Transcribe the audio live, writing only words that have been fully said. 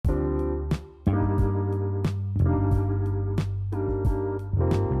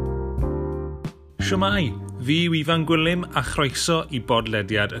Siwmai, fi yw Ifan Gwilym a chroeso i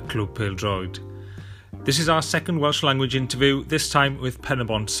bodlediad y Clwb Pêl-droed. This is our second Welsh language interview, this time with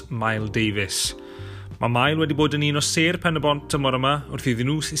Pen-y-Bont's Mael Davies. Mae Mael wedi bod yn un o ser Pen-y-Bont tymor yma wrth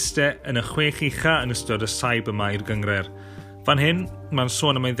iddyn nhw iste yn y 6 ucha yn ystod y saib yma i'r gyngred. Fan hyn, mae'n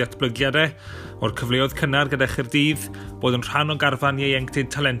sôn am ei ddatblygiadau o'r cyfleoedd cynnar gyda Chaerdydd, bod yn rhan o garfan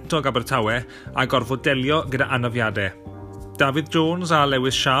ieuenctid talentog Abertawe a gorfod delio gyda anafiadau. David Jones a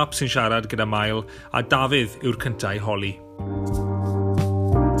Lewis Sharp sy'n siarad gyda Mael a Dafydd yw'r cyntaf i holi.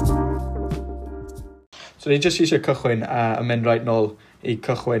 So ni jyst eisiau cychwyn a mynd rhaid nôl i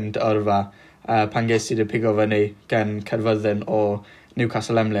cychwyn dy yrfa pan ges i dy pigo fyny gan Caerfyrddin o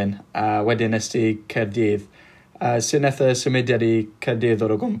Newcastle Emlyn a wedyn nes ti Caerdydd. Sy'n eith y symudiad i Caerdydd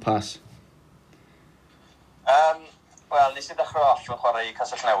o'r o gwmpas? Wel, nes i ddechrau off yn chwarae i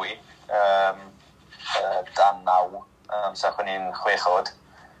Castell Newy dan naw amser chwn i'n 6 oed.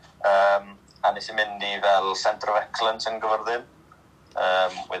 A nes i mynd i fel Centre of Excellence yn Gyfyrddin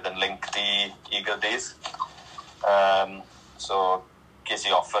with yn linked i Gaerdydd. So ges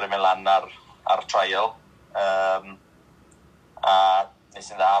i offer i mynd lan ar trial. A nes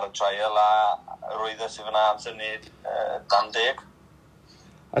i'n dda ar y trial a rwyddo sy'n fyna amser ni dan 10.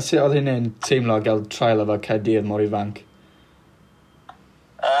 A sut oedd hynny'n teimlo gael trial efo Caerdydd mor ifanc?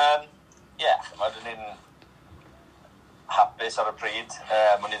 Oedden ni'n hapus ar y pryd.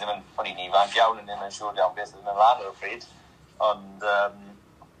 O'n i'n ifanc iawn, o'n i'n siŵr iawn beth oedd yn lan ar y pryd. Ond,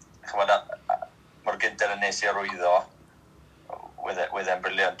 mor gynter yn nes i arwyddo, wedd e'n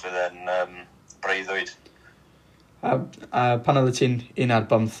briliant, wedd e'n breuddwyd. A pan oedd ti'n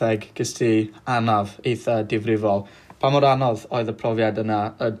 11, gys ti anaf eitha difrifol. Pa mor anodd oedd y profiad yna,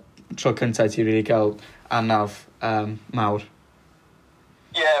 y tro cyntaf ti rili cael anaf mawr?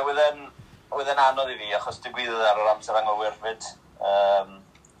 Wedd e'n anodd i fi, achos digwyddodd ar yr amser anghywir fyd.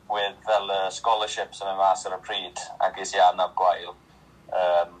 Wedd fel scholarships yn mynd mas ar y pryd, a ges i anaf gwael.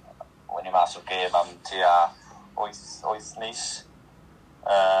 Wyn i mas o'r gêm am tua 8 mis.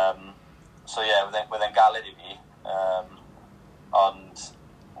 Wedd e'n galed i fi. Ond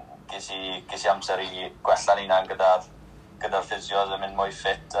ges i amser i gwella'n unan gyda'r ffisiodd yn mynd mwy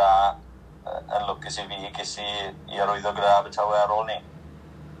ffit a yn lwcus i fi ges i arwyddo gyda Abertawe ar ôl ni.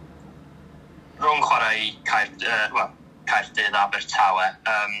 Rhwng chwarae i Caerdydd a Abertawe,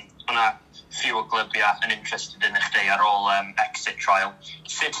 o'na few o glybiau yn interested yn chdi ar ôl exit trial.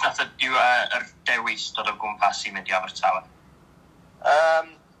 Sut nath yr dewis dod o gwmpas i mynd i Abertawe?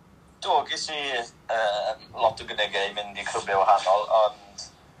 Ges i lot o gynegau i mynd i clwbiau wahanol, ond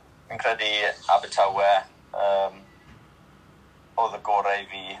fi'n credu Abertawe oedd y gorau i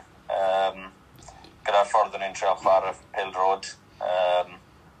fi gyda'r ffordd o'n i'n treol chwarae Pêl-droed.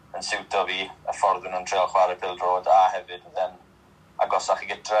 Yn siwto fi y ffordd yn treol chwarae Pêl-droed a hefyd yn agosach i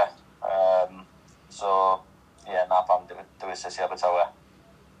gytre. Na pam dywysus i Abertawe.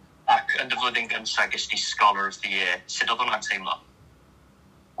 Ac yn dy flwyddyn gyntaf ges ti Scholar of the Year. Sut oedd hwnna'n teimlo?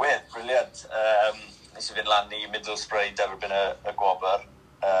 Wedd, briliant. Nes i fynd lan i Middlesbrough derbyn y gwobr.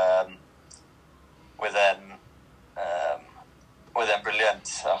 Wedd e'n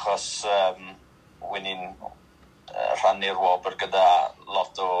briliant achos wyn i'n rhannu'r wobr gyda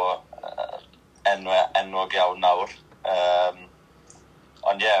lot o enwog iawn nawr.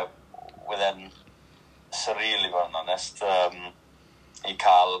 Ond wedd e'n surreal i fod yn onest i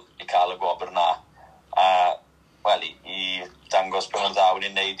cael y gwobr na. I dangos pan o'n dda wyn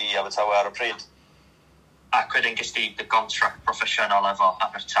i'n neud i Abertawe ar y pryd. Ac wedyn ges ti dy contract proffesiynol efo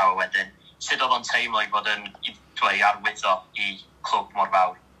Abertawe wedyn. Sut oedd o'n teimlo i fod yn arwyddo i clwb mor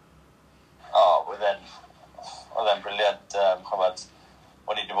fawr? Oedd e'n briliant.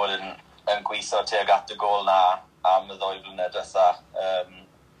 O'n i wedi bod yn gweithio tuag at y gôl na am y 2 blynedd diwetha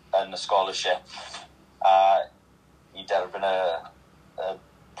yn y scholarship a i derbyn y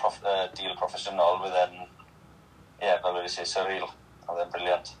deal proffesiynol wedd e'n fel wedi sei surreal. Oedd e'n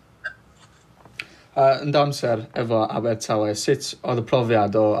briliant. Yn damser efo Abertawe, sut oedd y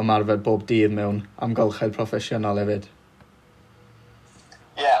profiad o ymarfer bob dydd mewn amgylchedd proffesiynol hefyd?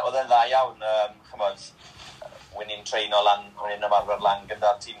 Oedd e'n dda iawn. Wyn i'n treino lan, wyn i'n ymarfer lan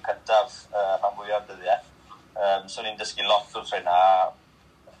gyda'r tîm cyntaf rhan fwyaf dyddiau. So ni'n dysgu lot wrth hynna.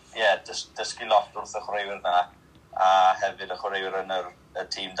 Dysgu lot wrth y chwaraewyr na. A hefyd y chwaraewyr yn y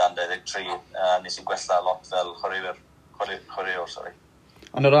tîm dan 23. Nes i'n gwella lot fel chwaraewr.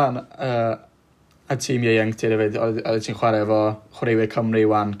 Ond o ran y tîm ieuenctid hefyd, oedd ti'n chwarae efo chwaraewyr Cymru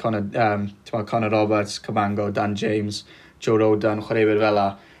wan, Conor Roberts, Cabango, Dan James, Joe Rodan, chwaraewyr fel la.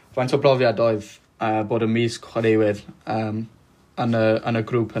 Faint o brofiad oedd bod y misg chwaraewyr yn y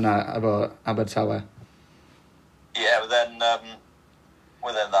grŵp yna efo Abertawe?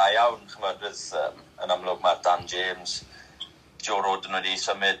 Wedd e'n dda iawn. chymod, yn amlwg mae Dan James, Joe Roden wedi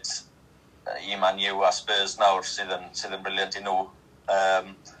symud i Man U a Spurs nawr sydd yn briliant i nhw.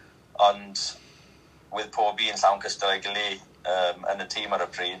 Ond with pob un llawn cystal ei gilydd yn y tîm ar y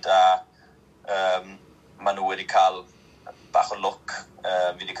pryd a maen nhw wedi cael bach o look,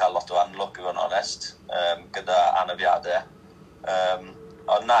 fi wedi cael lot o anlook i fod yn onest, gyda anafiadau.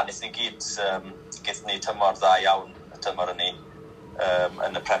 Ond na, wnaethon ni gyd, gyda ni tymor dda iawn y tymor yn ni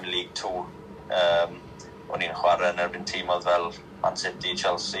yn y Premier League 2. O'n i'n chwarae yn erbyn tîmoedd fel Man City,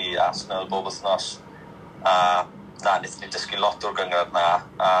 Chelsea, Arsenal, bob wythnos. A na, wnaethon ni dysgu lot o'r gyngor na.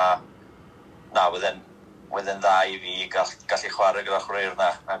 A na, wedd e'n dda i fi gallu chwarae gyda chwarae'r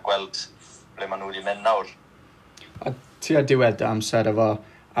na a gweld ble maen nhw wedi mynd nawr. A ti a diwedd amser efo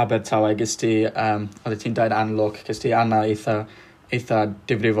Abertawe, gys ti, oedd ti'n dweud anlwg, gys ti anna eitha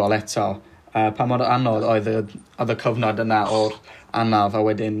difrifol eto. Pa mor anodd oedd y cyfnod yna o'r anaf a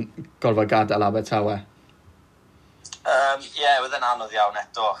wedyn gorfod gadael Abertawe? Ie, oedd e'n anodd iawn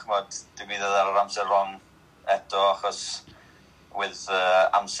eto, chmod, digwyddodd ar yr amser rong eto, achos with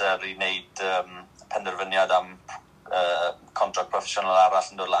amser i wneud penderfyniad am contract proffesiynol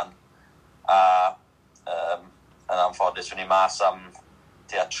arall yn dod lan. A yn anffodus, fy ni mas am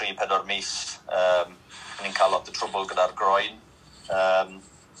 3-4 mis. Fy ni'n cael lot o trwbl gyda'r groen.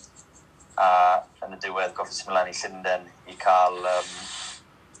 A yn y diwedd, goffi sy'n mlaen i Llundain i cael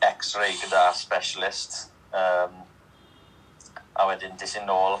X-ray gyda specialist. A wedyn dis i'n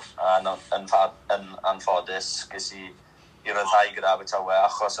nôl, a yn anffodus, ges i ryddhau gyda Abertawe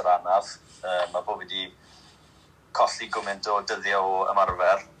achos yr anaf. Mae bob wedi colli gymaint o dyddiau o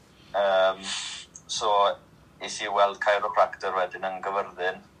ymarfer. So, is i weld chiropractor wedyn yn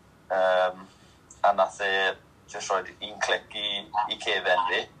Gyfyrddin, a nath just roed un clic i cefen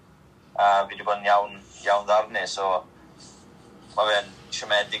fi, a fi wedi bod yn iawn ddarnu, so mae fe'n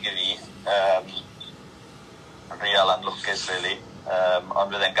siomedig i fi, real anlwcus, really,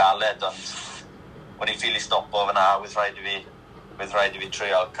 ond fydd e'n galed, ond o'n i'n ffili stopo fyna, wyth rhaid i fi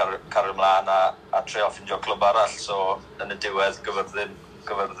trio cario ymlaen a trio ffindio clwb arall, so yn y diwedd Gyfyrddin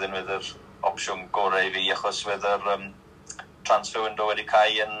fydd yr opsiwn gorau i fi, achos fydd yr transfer window wedi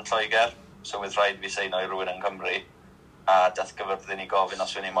cael yn Lloegr, so fydd rhaid fi seino i rhywun yn Cymru, a dath Gyfyrddin i gofyn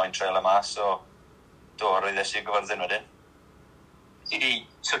os fy'n i moyn treul yma, so roeddes i Gyfyrddin wedyn. Ti wedi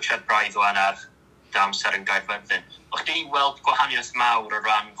twtio'r braidd o'n ar damser yn Gaerfyrddin. O'ch di weld gwahaniaeth mawr o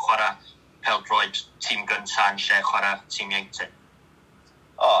ran chwarae pêl-droed tîm gynta yn lle chwarae tîm ieuenctid?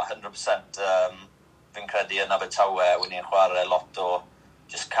 100%. Fi'n credu yn Abertawe, wy'n ni'n chwarae lot o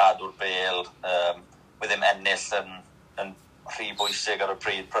just cadw'r bêl, with ddim ennill yn rhy bwysig ar y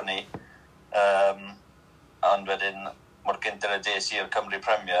pryd prynu. Ond wedyn, mor gynter y des i'r Cymru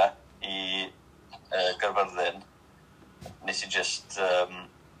Premier i Gaerfyrddin, nes i just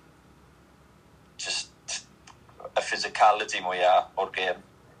y physicality mwyaf o'r gêm,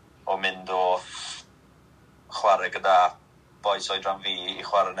 o mynd o chwarae gyda boes oedran fi i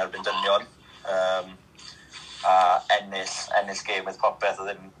chwarae yn erbyn dynion. A ennill gêm with popeth, o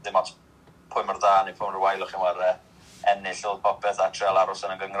ddim ots pwy mor dda neu pwy mor wael o'ch chi'n chwarae, ennill oedd popeth a treol aros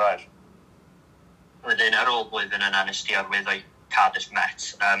yn y gyngrair. Wedyn, ar ôl blwyddyn yna, nes di arwyddo i Cardiff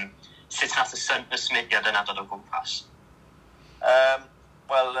Met. Sut nath y symudiad yna dod o gwmpas?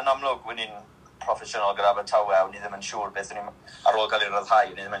 Wel, yn amlwg, wy'n ni'n proffesiynol gyda Abertawe, wy'n ni ddim yn siŵr beth ar ôl cael ei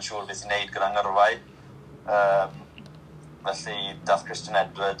ryddhau, wy'n ni ddim yn siŵr beth i'n neud gyda ngyrfau. Felly, dath Christian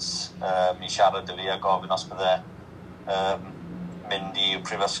Edwards i siarad y fi a gofyn os bydde mynd i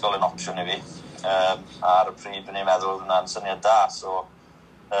prifysgol yn opsiwn i fi. Ar y pryd, fy'n ni'n meddwl oedd hwnna'n syniad da, so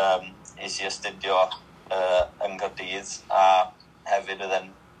is i astudio yn Gaerdydd, a hefyd oedd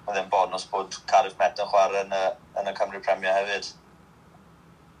e'n bonus bod Cardiff Met yn chwarae yn y Cymru Premier hefyd.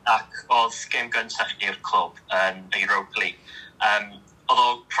 Ac oedd gêm gyntaf chdi'r clwb yn Europa League. Oedd o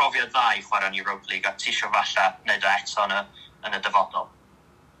profiad dda i chwarae yn Europa League a ti isio falle wneud o eto yn y dyfodol?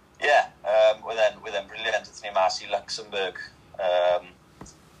 Ie, oedd e'n briliant. Oedd ni mas i Luxembourg,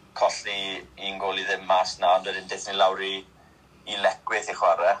 colli un gol i ddim mas na, ond wedyn daethon ni lawr i Lecwydd i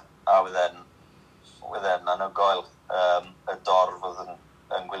chwarae, a oedd e'n anhygoel. Y dorf oedd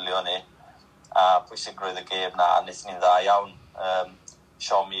yn gwylio ni, a pwysigrwydd y gêm na, wnaethon ni'n dda iawn.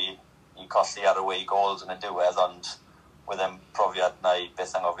 Siomi i colli ar away goals yn y diwedd, ond oedd e'n profiad na i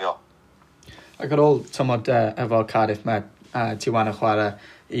beth angofio. Ac ar ôl tymod efo Cardiff Met, ti wan y chwarae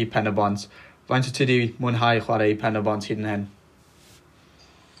i Pen y Bont, faint o ti wedi mwynhau chwarae i Pen y Bont hyd yn hyn?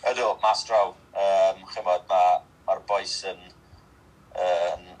 Ydw, mas draw. Chymod, mae'r boes yn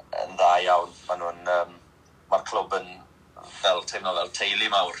dda iawn. Mae'r clwb yn teimlo fel teulu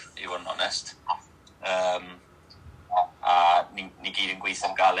mawr, i fod yn onest. A a ni gyd yn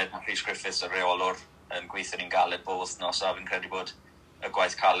gweithio'n galed. Mae Rhys Griffiths y reolwr yn gweithio'n galed bob wythnos, a fi'n credu bod y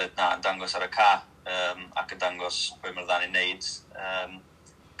gwaith caled na yn dangos ar y ca ac yn dangos pwy mae'r ddan i'n neud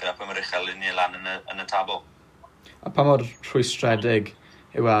gyda pwy mae'r uchel i ni lan yn y tabl. A pa mor rhwystredig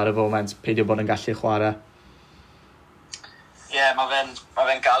yw ar y foment peidio bod yn gallu chwarae? Ie, mae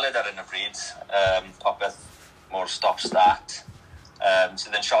fe'n galed ar yn y bryd. Popeth mor stop-start.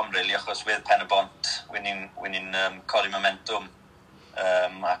 Sydd yn siom, really, achos with Pen y Bont, wy'n ni'n codi momentum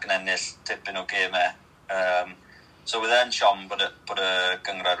ac yn ennill tipyn o gemau. So bydd e'n siom bod y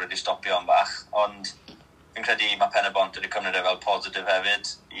gyngrad wedi stopio yn bach, ond fi'n credu mae Pen y Bont wedi cymryd e fel positif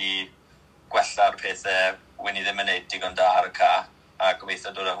hefyd i gwella'r pethau wy'n ni ddim yn neud digon da ar y ca, a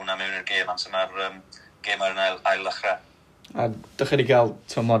gobeithio dod â hwnna mewn i'r gêm amser mae'r gêm yn ail ddechrau. A dych chi wedi cael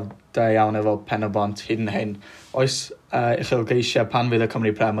tymor da iawn efo Pen y Bont hyd yn hyn. Oes uchelgeisiau pan fydd y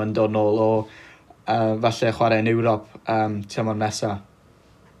Cymru Prem yn dod nôl o falle chwarae yn Ewrop tymor nesaf?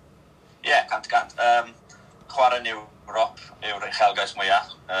 Ie, 100%. Chwarae yn Ewrop yw'r uchelgais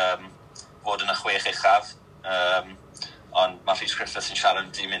mwyaf. Fod yn y 6 uchaf. Ond mae Rhys Griffiths yn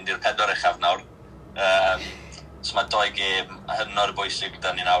siarad i mynd i'r 4 uchaf nawr. So mae 2 gêm a hynod y bwysig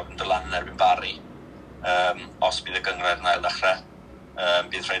gyda ni nawr yn dod lan yn erbyn Bari. Os bydd y gyngrad yn ail ddechrau.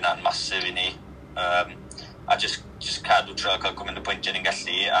 Bydd rhaid masif i ni. A just cadw trio cael gwmynd y pwyntiau ni'n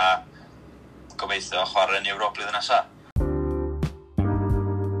gallu a gobeithio chwarae yn Ewrop blwyddyn nesaf.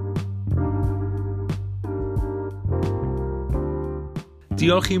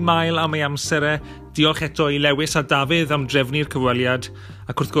 Diolch i Mael am ei amserau, diolch eto i Lewis a Dafydd am drefnu'r cyfweliad,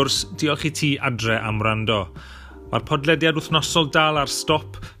 ac wrth gwrs, diolch i ti adre am wrando. Mae'r podlediad wythnosol dal ar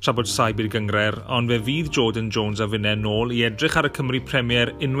stop tra bod saib i'r gyngred, ond fe fydd Jordan Jones a finne nôl i edrych ar y Cymru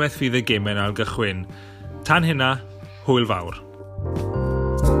Premier unwaith fydd y gemau'n ail gychwyn. Tan hynna, hwyl fawr.